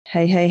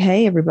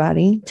Hey,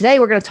 everybody. Today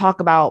we're going to talk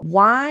about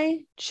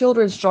why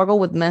children struggle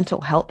with mental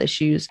health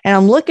issues. And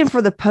I'm looking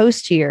for the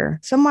post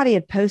here. Somebody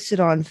had posted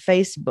on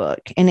Facebook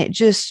and it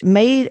just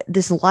made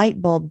this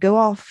light bulb go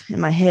off in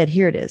my head.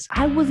 Here it is.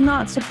 I was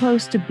not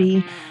supposed to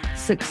be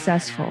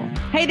successful.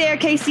 Hey there,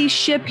 Casey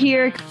Ship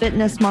here,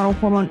 fitness model,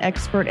 hormone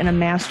expert, and a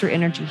master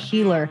energy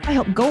healer. I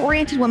help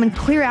goal-oriented women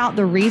clear out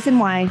the reason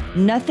why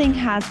nothing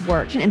has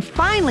worked and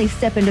finally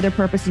step into their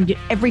purpose and get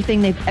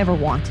everything they've ever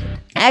wanted.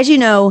 As you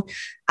know,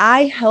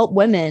 I help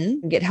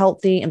women get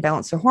healthy and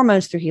balance their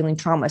hormones through healing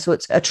trauma. So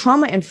it's a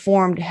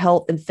trauma-informed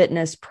health and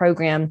fitness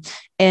program.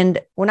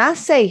 And when I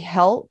say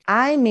health,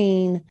 I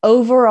mean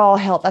overall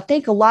health. I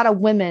think a lot of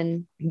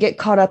women get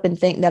caught up and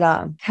think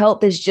that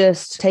health is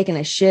just taking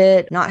a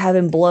shit, not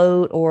having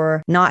bloat,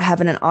 or not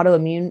having an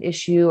autoimmune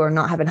issue, or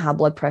not having high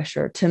blood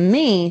pressure. To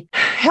me,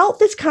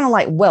 health is kind of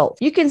like wealth.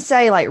 You can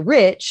say like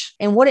rich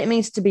and what it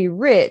means to be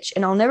rich.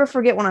 And I'll never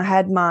forget when I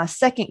had my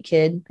second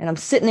kid and I'm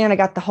sitting there and I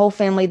got the whole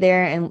family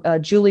there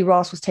and Julie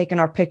Ross was taking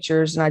our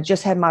pictures and I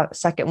just had my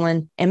second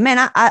one. And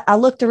man, I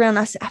looked around and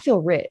I said, I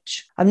feel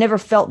rich. I've never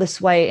felt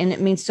this way. And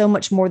it means so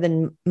much more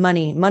than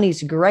money.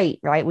 Money's great,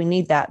 right? We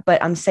need that.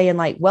 But I'm saying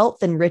like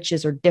wealth and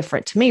riches are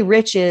different. To me,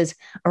 rich is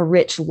a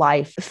rich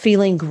life,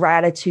 feeling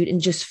gratitude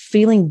and just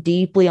feeling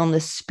deeply on the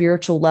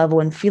spiritual level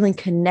and feeling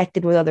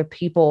connected with other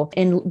people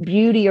and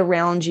beauty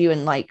around you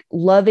and like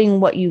loving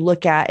what you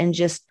look at and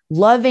just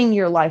loving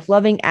your life,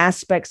 loving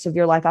aspects of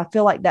your life. I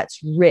feel like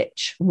that's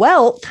rich.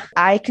 Wealth,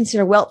 I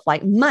consider wealth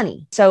like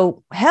money.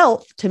 So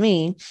health to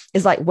me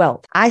is like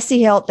wealth. I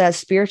see health as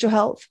spiritual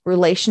health,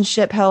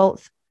 relationship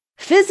health,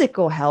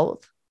 physical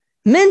health,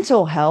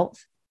 mental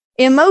health,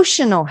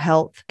 emotional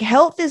health.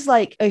 Health is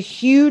like a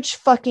huge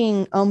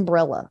fucking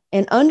umbrella.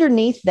 And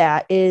underneath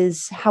that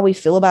is how we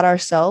feel about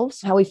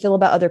ourselves, how we feel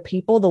about other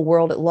people, the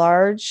world at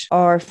large,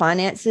 our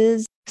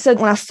finances. So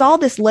when I saw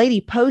this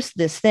lady post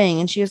this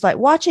thing and she was like,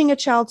 watching a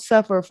child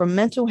suffer from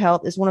mental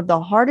health is one of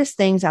the hardest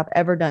things I've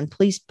ever done.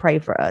 Please pray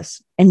for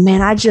us. And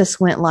man, I just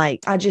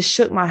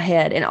shook my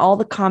head and all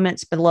the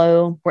comments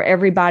below were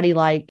everybody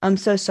like, I'm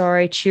so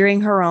sorry,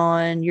 cheering her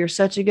on. You're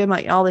such a good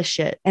mom, all this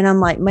shit. And I'm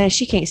like, man,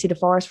 she can't see the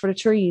forest for the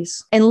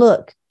trees. And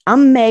look, I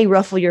may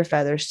ruffle your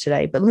feathers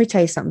today, but let me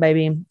tell you something,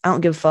 baby. I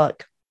don't give a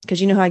fuck. Because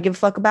you know who I give a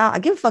fuck about? I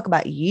give a fuck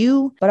about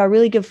you, but I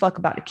really give a fuck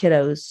about the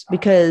kiddos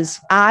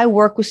because I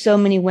work with so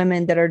many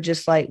women that are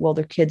just like, well,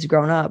 their kids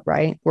grown up,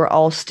 right? We're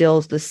all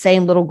still the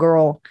same little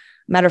girl.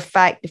 Matter of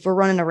fact, if we're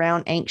running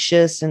around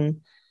anxious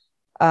and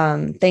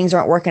things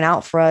aren't working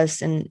out for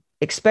us, and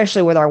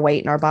especially with our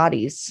weight and our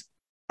bodies,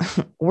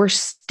 we're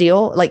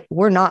still like,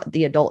 we're not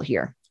the adult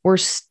here. We're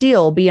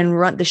still being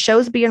run. The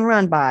show's being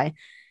run by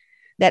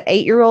that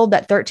 8-year-old,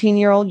 that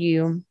 13-year-old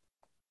you,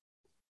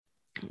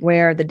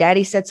 where the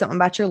daddy said something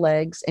about your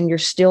legs and you're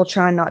still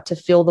trying not to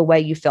feel the way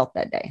you felt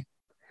that day.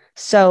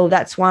 So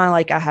that's why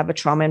like I have a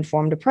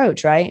trauma-informed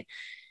approach, right?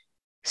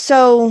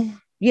 So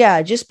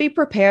yeah, just be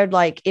prepared.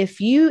 Like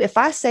if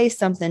I say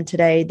something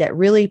today that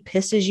really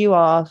pisses you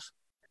off,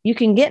 you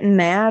can get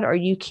mad or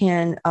you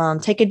can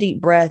take a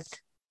deep breath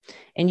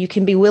and you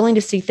can be willing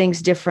to see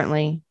things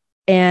differently.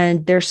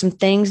 And there's some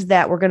things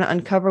that we're going to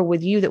uncover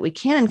with you that we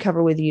can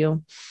uncover with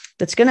you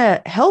that's going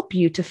to help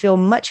you to feel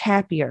much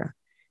happier.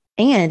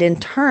 And in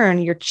turn,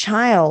 your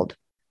child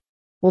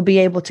will be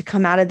able to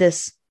come out of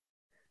this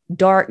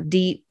dark,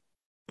 deep,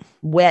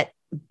 wet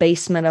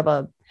basement of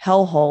a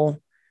hellhole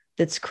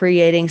that's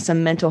creating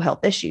some mental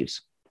health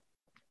issues.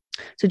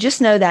 So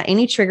just know that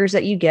any triggers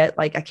that you get,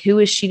 like who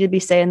is she to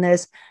be saying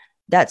this?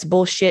 That's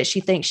bullshit.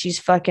 She thinks she's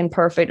fucking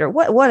perfect or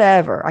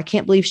whatever. I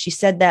can't believe she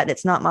said that.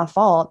 It's not my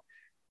fault.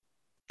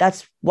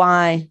 That's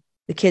why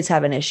the kids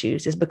having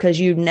issues is because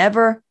you've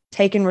never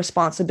taken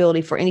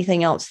responsibility for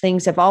anything else.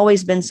 Things have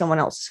always been someone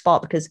else's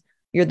fault because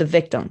you're the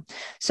victim.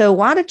 So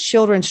why do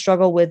children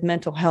struggle with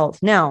mental health?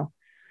 Now,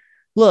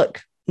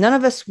 look, none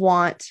of us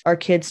want our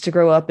kids to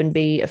grow up and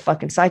be a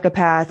fucking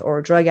psychopath or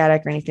a drug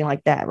addict or anything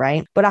like that,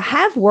 right? But I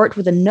have worked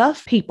with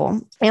enough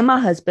people and my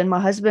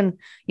husband,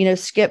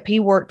 Skip, he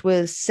worked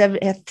with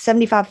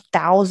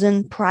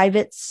 75,000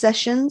 private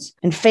sessions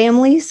and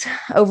families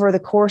over the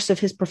course of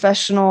his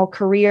professional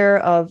career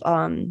of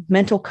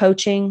mental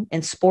coaching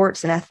in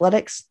sports and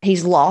athletics.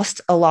 He's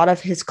lost a lot of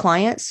his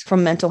clients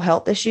from mental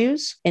health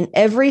issues, and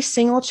every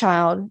single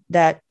child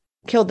that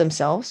killed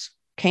themselves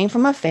came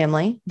from a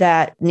family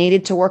that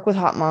needed to work with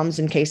hot moms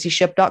and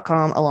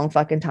CaseyShip.com a long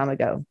fucking time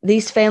ago.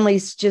 These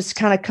families just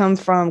kind of come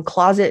from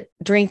closet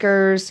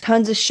drinkers,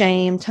 tons of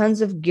shame, tons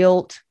of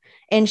guilt.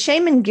 And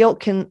shame and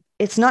guilt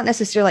it's not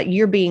necessarily like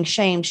you're being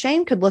shamed.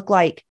 Shame could look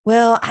like,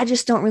 well, I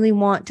just don't really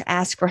want to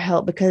ask for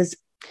help because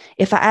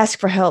if I ask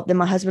for help, then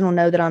my husband will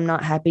know that I'm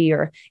not happy.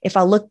 Or if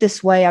I look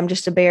this way, I'm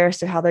just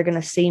embarrassed of how they're going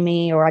to see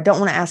me. Or I don't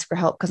want to ask for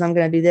help because I'm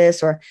going to do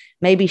this. Or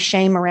maybe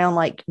shame around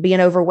like being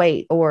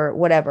overweight or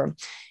whatever.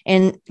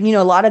 And,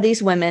 a lot of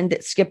these women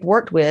that Skip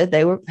worked with,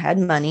 had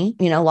money.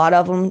 A lot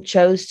of them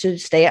chose to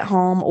stay at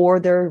home or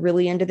they're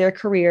really into their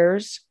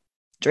careers,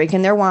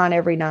 drinking their wine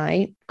every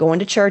night, going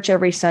to church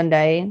every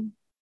Sunday,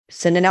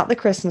 sending out the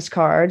Christmas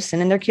cards,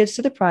 sending their kids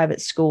to the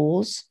private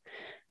schools,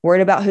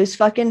 worried about who's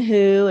fucking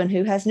who and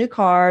who has new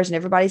cars, and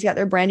everybody's got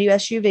their brand new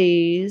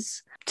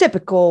SUVs.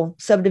 Typical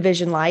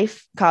subdivision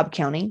life, Cobb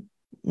County.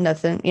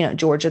 Nothing,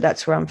 Georgia,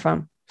 that's where I'm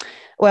from.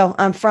 Well,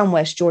 I'm from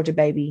West Georgia,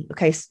 baby.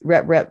 Okay,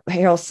 rep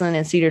Harrelson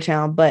and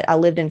Cedartown, but I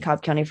lived in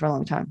Cobb County for a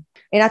long time.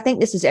 And I think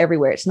this is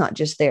everywhere. It's not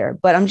just there,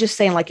 but I'm just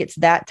saying, like, it's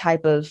that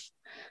type of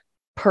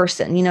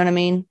person. You know what I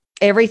mean?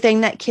 Everything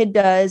that kid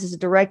does is a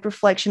direct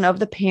reflection of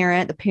the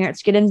parent. The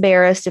parents get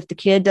embarrassed if the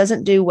kid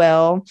doesn't do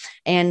well.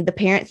 And the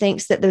parent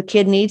thinks that the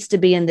kid needs to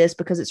be in this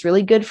because it's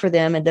really good for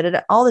them.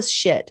 And all this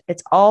shit.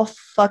 It's all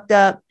fucked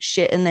up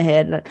shit in the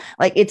head.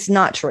 Like, it's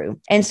not true.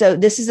 And so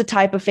this is the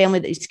type of family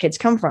that these kids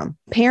come from.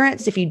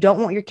 Parents, if you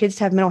don't want your kids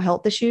to have mental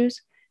health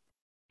issues,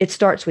 it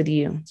starts with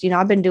you. So,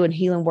 I've been doing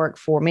healing work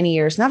for many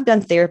years, and I've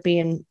done therapy,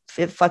 and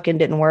it fucking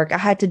didn't work. I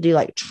had to do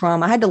like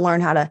trauma. I had to learn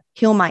how to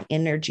heal my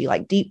energy,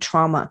 like deep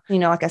trauma.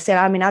 Like I said,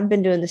 I've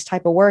been doing this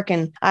type of work,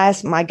 and I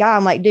asked my guy,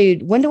 I'm like,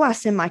 dude, when do I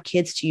send my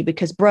kids to you?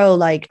 Because bro,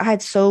 like I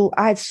had so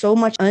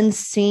much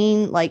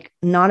unseen, like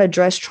not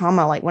addressed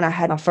trauma. Like when I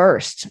had my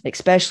first,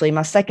 especially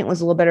my second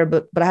was a little better,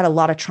 but I had a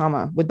lot of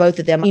trauma with both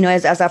of them,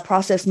 as I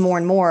processed more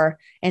and more,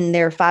 and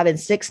they're 5 and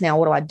 6 now.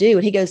 What do I do?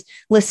 And he goes,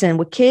 listen,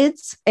 with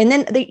kids, and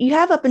then you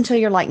have up until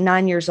you're like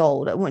 9 years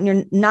old. When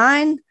you're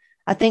 9,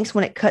 I think is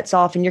when it cuts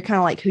off and you're kind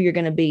of like who you're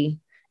going to be.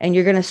 And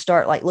you're going to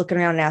start like looking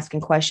around and asking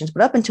questions.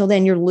 But up until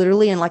then, you're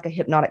literally in like a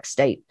hypnotic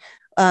state.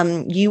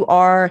 You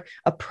are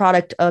a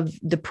product of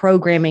the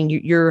programming,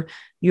 your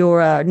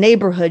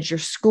neighborhood, your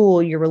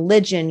school, your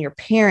religion, your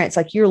parents.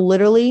 Like you're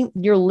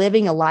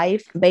living a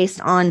life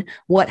based on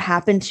what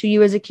happened to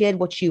you as a kid,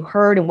 what you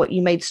heard and what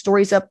you made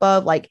stories up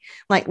of. Like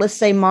let's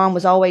say mom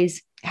was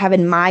always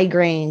having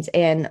migraines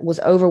and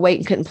was overweight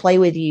and couldn't play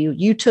with you.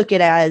 You took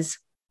it as,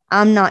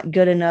 I'm not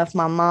good enough.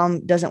 My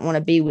mom doesn't want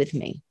to be with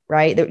me.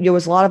 Right. There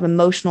was a lot of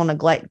emotional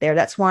neglect there.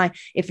 That's why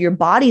if your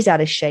body's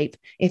out of shape,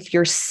 if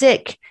you're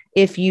sick,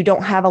 if you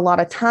don't have a lot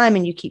of time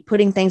and you keep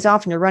putting things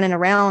off and you're running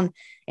around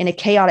in a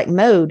chaotic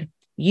mode,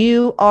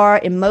 you are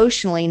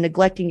emotionally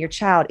neglecting your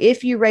child.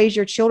 If you raise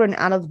your children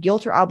out of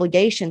guilt or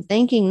obligation,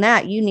 thinking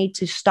that you need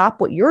to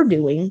stop what you're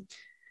doing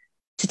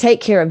to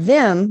take care of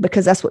them,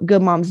 because that's what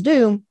good moms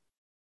do,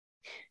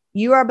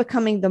 you are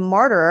becoming the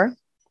martyr.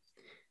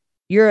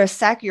 You're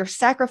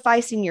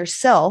sacrificing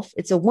yourself.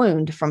 It's a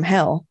wound from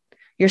hell.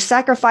 You're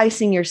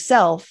sacrificing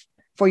yourself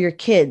for your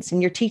kids,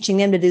 and you're teaching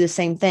them to do the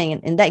same thing.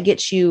 And that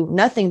gets you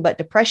nothing but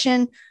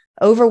depression,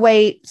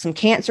 overweight, some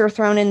cancer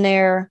thrown in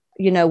there,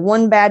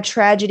 one bad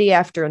tragedy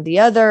after the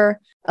other,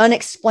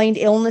 unexplained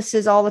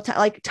illnesses all the time,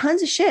 like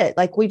tons of shit.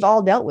 Like we've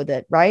all dealt with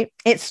it, right?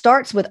 It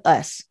starts with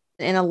us.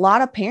 And a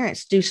lot of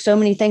parents do so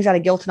many things out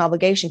of guilt and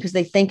obligation because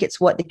they think it's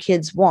what the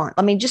kids want.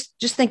 I mean, just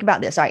think about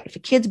this. All right, if a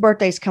kid's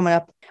birthday is coming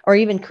up or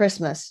even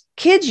Christmas,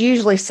 kids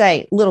usually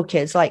say, little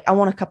kids, like, I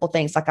want a couple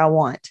things, like I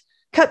want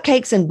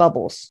cupcakes and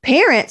bubbles.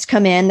 Parents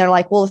come in, they're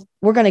like, well,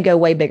 we're going to go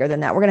way bigger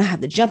than that. We're going to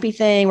have the jumpy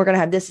thing. We're going to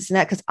have this and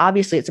that, because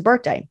obviously it's a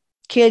birthday.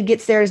 Kid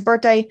gets there, his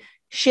birthday,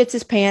 shits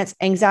his pants,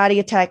 anxiety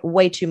attack,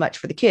 way too much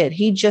for the kid.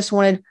 He just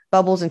wanted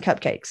bubbles and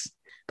cupcakes.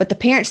 But the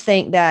parents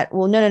think that,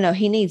 well, no,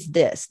 he needs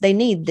this. They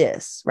need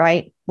this,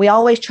 right? We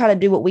always try to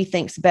do what we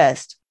think's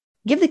best.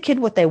 Give the kid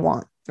what they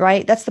want,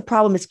 right? That's the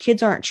problem, is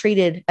kids aren't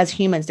treated as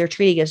humans. They're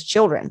treated as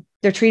children.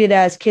 They're treated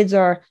as kids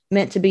are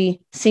meant to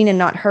be seen and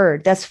not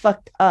heard. That's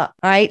fucked up,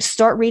 right?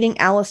 Start reading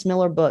Alice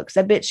Miller books.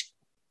 That bitch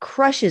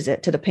crushes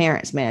it to the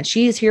parents, man.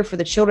 She is here for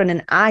the children.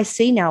 And I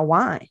see now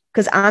why,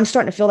 because I'm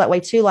starting to feel that way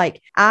too.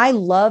 Like I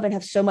love and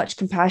have so much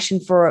compassion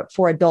for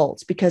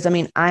adults, because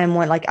I am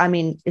one,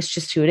 it's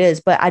just who it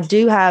is. But I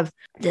do have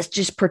this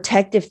just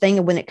protective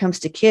thing when it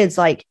comes to kids.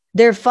 Like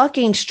they're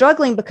fucking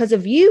struggling because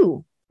of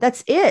you.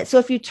 That's it. So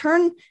if you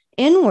turn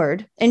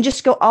inward and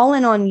just go all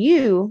in on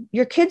you,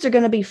 your kids are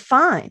going to be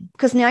fine,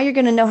 because now you're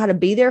going to know how to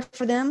be there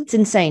for them. It's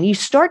insane. You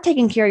start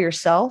taking care of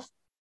yourself,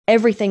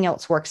 everything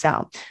else works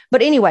out.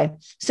 But anyway,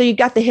 so you've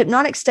got the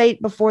hypnotic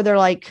state before they're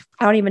like,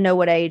 I don't even know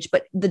what age,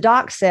 but the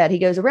doc said, he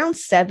goes around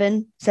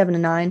 7 to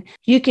 9,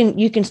 you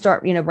can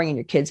start, bringing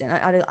your kids in.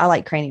 I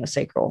like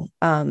craniosacral,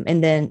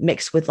 and then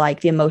mixed with like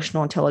the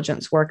emotional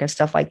intelligence work and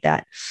stuff like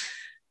that.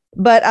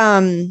 But,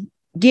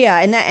 yeah.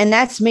 And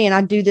that's me. And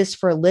I do this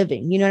for a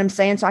living. You know what I'm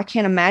saying? So I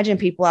can't imagine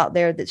people out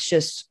there that's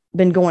just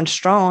been going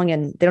strong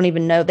and they don't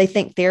even know. They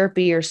think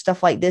therapy or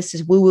stuff like this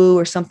is woo woo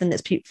or something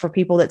that's for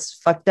people that's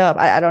fucked up.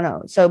 I don't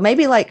know. So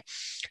maybe like,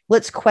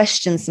 let's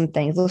question some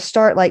things. Let's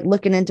start like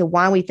looking into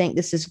why we think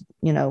this is,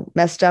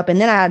 messed up.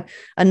 And then I had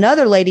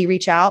another lady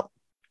reach out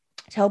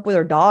to help with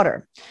her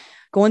daughter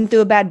going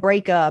through a bad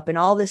breakup and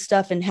all this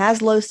stuff, and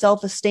has low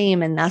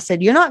self-esteem. And I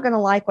said, you're not going to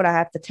like what I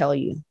have to tell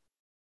you,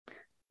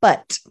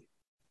 but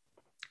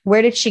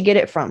where did she get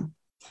it from?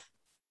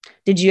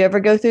 Did you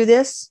ever go through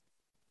this?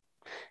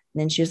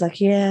 And then she was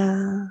like,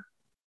 yeah.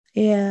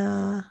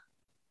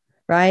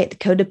 Right. The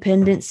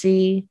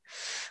codependency,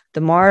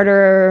 the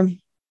martyr,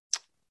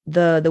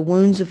 the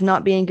wounds of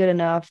not being good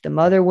enough, the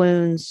mother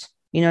wounds,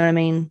 you know what I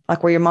mean?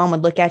 Like where your mom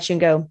would look at you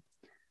and go,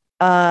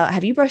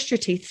 have you brushed your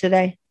teeth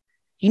today?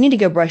 You need to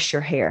go brush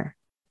your hair.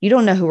 You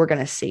don't know who we're going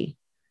to see.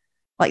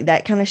 Like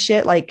that kind of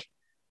shit. Like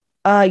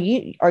Are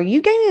you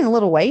gaining a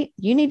little weight?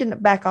 You need to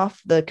back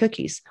off the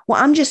cookies.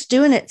 Well, I'm just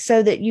doing it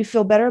so that you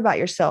feel better about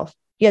yourself.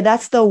 Yeah,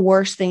 that's the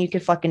worst thing you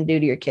could fucking do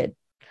to your kid.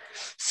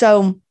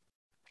 So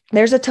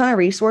there's a ton of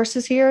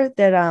resources here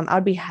that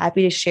I'd be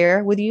happy to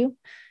share with you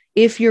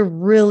if you're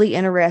really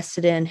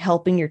interested in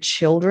helping your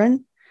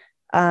children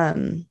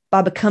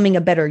by becoming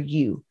a better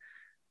you.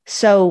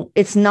 So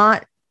it's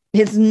not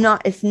going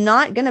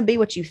to be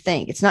what you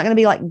think. It's not going to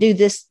be like, do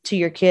this to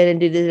your kid and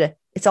do this.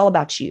 It's all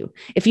about you.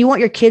 If you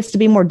want your kids to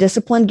be more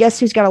disciplined, guess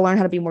who's got to learn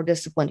how to be more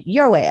disciplined?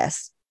 Your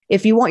ass.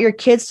 If you want your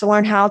kids to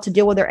learn how to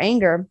deal with their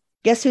anger,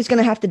 guess who's going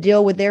to have to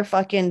deal with their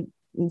fucking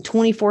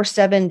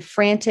 24/7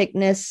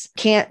 franticness,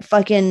 can't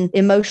fucking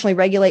emotionally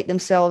regulate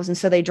themselves. And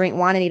so they drink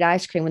wine and eat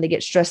ice cream when they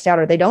get stressed out,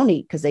 or they don't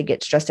eat because they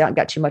get stressed out and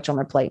got too much on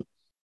their plate.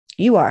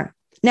 You are.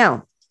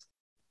 Now,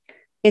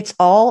 it's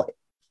all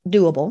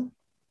doable.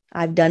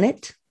 I've done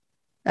it.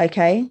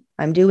 Okay.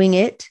 I'm doing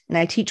it. And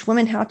I teach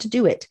women how to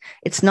do it.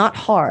 It's not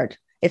hard.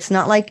 It's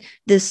not like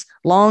this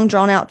long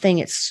drawn out thing.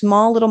 It's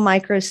small little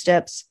micro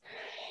steps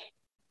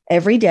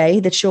every day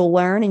that you'll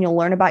learn, and you'll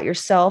learn about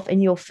yourself,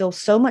 and you'll feel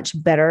so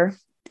much better.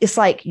 It's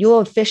like you'll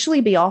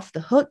officially be off the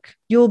hook.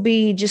 You'll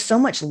be just so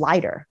much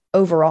lighter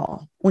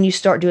overall when you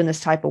start doing this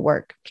type of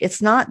work.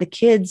 It's not the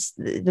kids,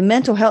 the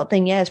mental health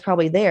thing. Yeah, is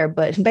probably there,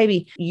 but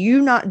baby,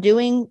 you not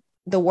doing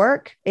the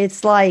work,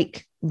 it's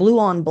like blue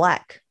on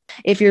black.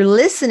 If you're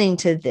listening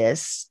to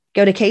this,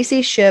 go to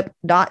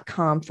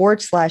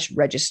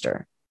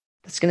CaseyShip.com/register.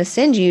 That's going to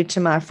send you to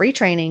my free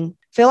training.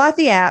 Fill out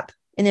the app.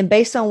 And then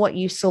based on what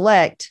you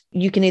select,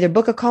 you can either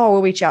book a call or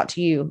we'll reach out to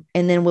you.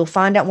 And then we'll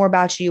find out more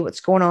about you, what's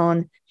going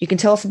on. You can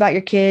tell us about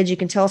your kids. You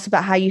can tell us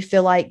about how you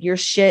feel like your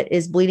shit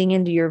is bleeding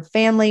into your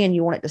family and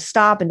you want it to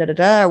stop and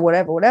or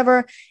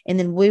whatever. And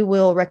then we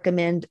will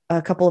recommend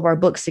a couple of our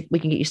books that we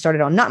can get you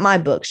started on. Not my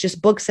books,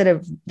 just books they're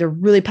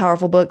really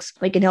powerful books.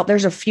 They can help.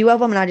 There's a few of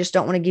them, and I just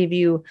don't want to give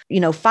you,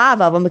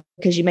 5 of them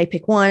because you may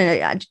pick one.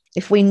 And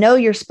if we know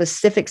your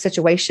specific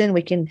situation,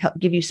 we can help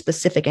give you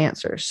specific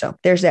answers. So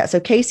there's that.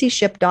 So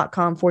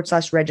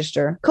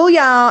CaseyShip.com/register. Cool,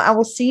 y'all. I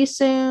will see you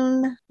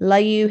soon.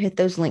 Love you. Hit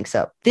those links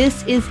up.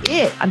 This is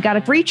it. I've got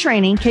a free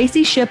training,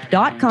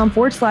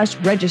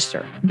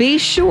 CaseyShip.com/register. Be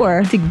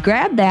sure to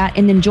grab that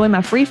and then join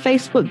my free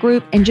Facebook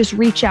group and just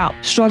reach out.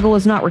 Struggle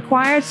is not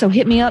required. So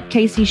hit me up,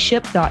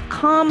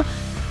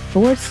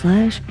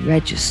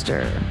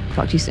 CaseyShip.com/register.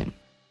 Talk to you soon.